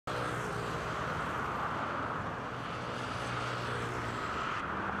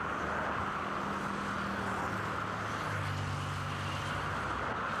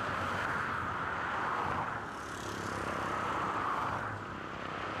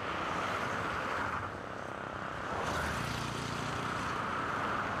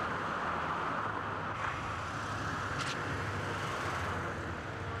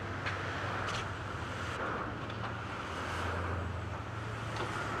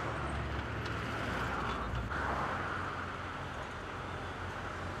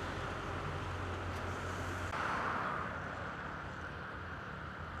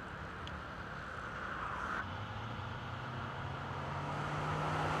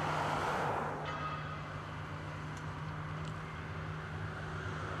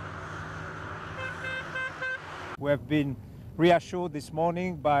We have been reassured this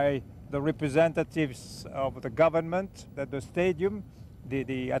morning by the representatives of the government that the stadium,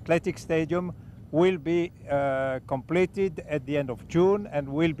 the athletic stadium, will be completed at the end of June and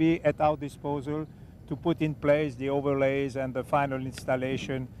will be at our disposal to put in place the overlays and the final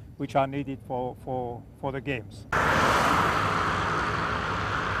installation which are needed for the games.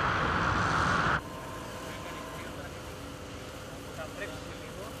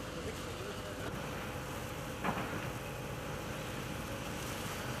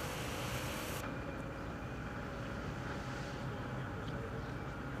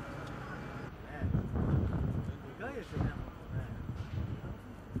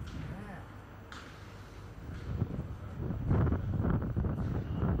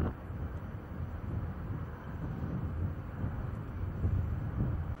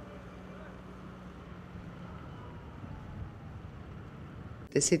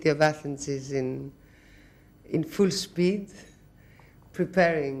 The city of Athens is in full speed,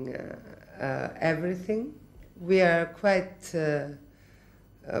 preparing everything. We are quite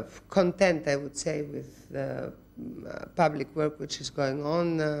content, I would say, with the public work which is going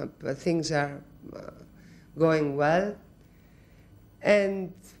on. Things are going well.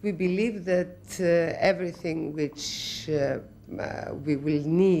 And we believe that everything which we will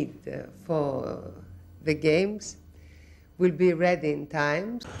need for the games will be ready in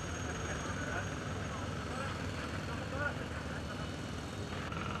time.